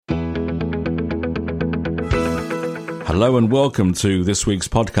Hello and welcome to this week's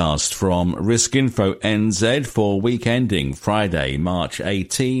podcast from Risk Info NZ for week ending Friday, March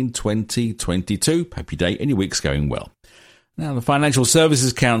 18, 2022. Hope your day and your week's going well. Now, the Financial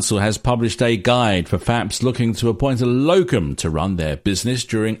Services Council has published a guide for FAPs looking to appoint a locum to run their business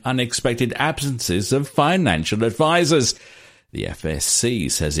during unexpected absences of financial advisors. The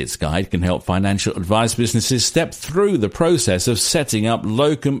FSC says its guide can help financial advice businesses step through the process of setting up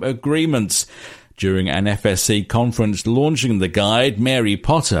locum agreements. During an FSC conference launching the guide, Mary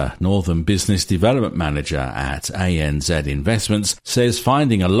Potter, Northern Business Development Manager at ANZ Investments, says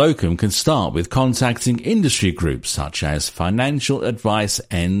finding a locum can start with contacting industry groups such as Financial Advice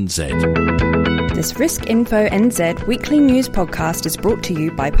NZ. This Risk Info NZ weekly news podcast is brought to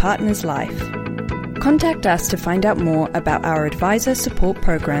you by Partners Life. Contact us to find out more about our advisor support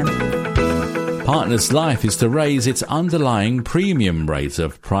program. Partners Life is to raise its underlying premium rate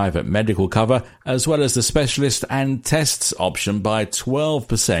of private medical cover as well as the specialist and tests option by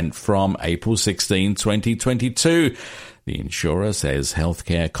 12% from April 16, 2022. The insurer says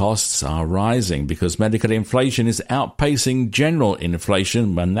healthcare costs are rising because medical inflation is outpacing general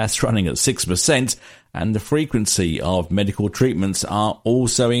inflation when that's running at 6%, and the frequency of medical treatments are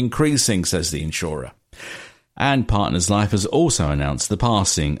also increasing, says the insurer. And Partners Life has also announced the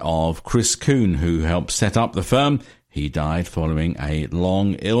passing of Chris Kuhn, who helped set up the firm. He died following a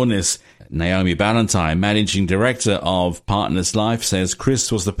long illness. Naomi Ballantyne, Managing Director of Partners Life, says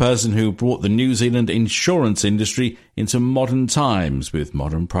Chris was the person who brought the New Zealand insurance industry into modern times with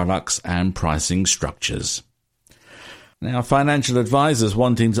modern products and pricing structures. Now, financial advisors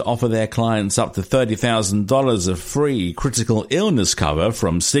wanting to offer their clients up to $30,000 of free critical illness cover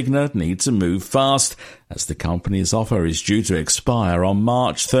from Cigna need to move fast, as the company's offer is due to expire on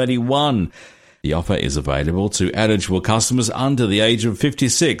March 31. The offer is available to eligible customers under the age of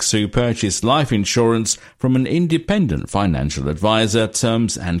 56 who purchase life insurance from an independent financial advisor.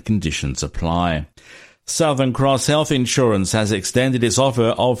 Terms and conditions apply. Southern Cross Health Insurance has extended its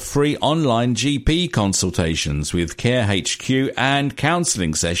offer of free online GP consultations with Care HQ and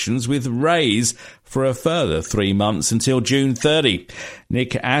counselling sessions with Raise for a further 3 months until June 30.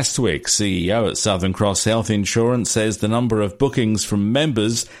 Nick Astwick, CEO at Southern Cross Health Insurance, says the number of bookings from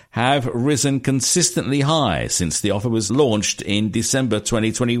members have risen consistently high since the offer was launched in December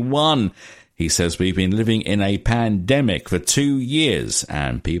 2021. He says we've been living in a pandemic for 2 years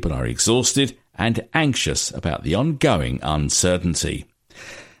and people are exhausted and anxious about the ongoing uncertainty.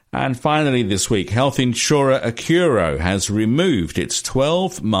 And finally this week, health insurer Accuro has removed its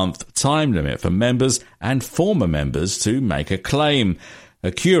 12-month time limit for members and former members to make a claim.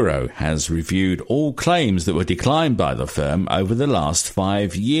 Accuro has reviewed all claims that were declined by the firm over the last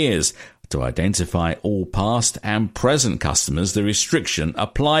 5 years to identify all past and present customers the restriction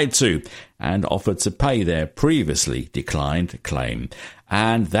applied to and offered to pay their previously declined claim.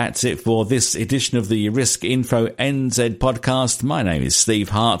 And that's it for this edition of the Risk Info NZ podcast. My name is Steve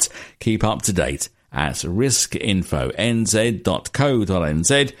Hart. Keep up to date at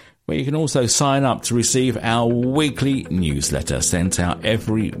riskinfonz.co.nz, where you can also sign up to receive our weekly newsletter sent out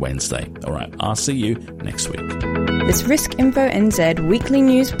every Wednesday. All right, I'll see you next week. This Risk Info NZ weekly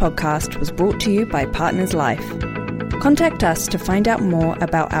news podcast was brought to you by Partners Life. Contact us to find out more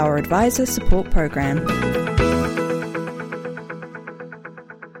about our advisor support program.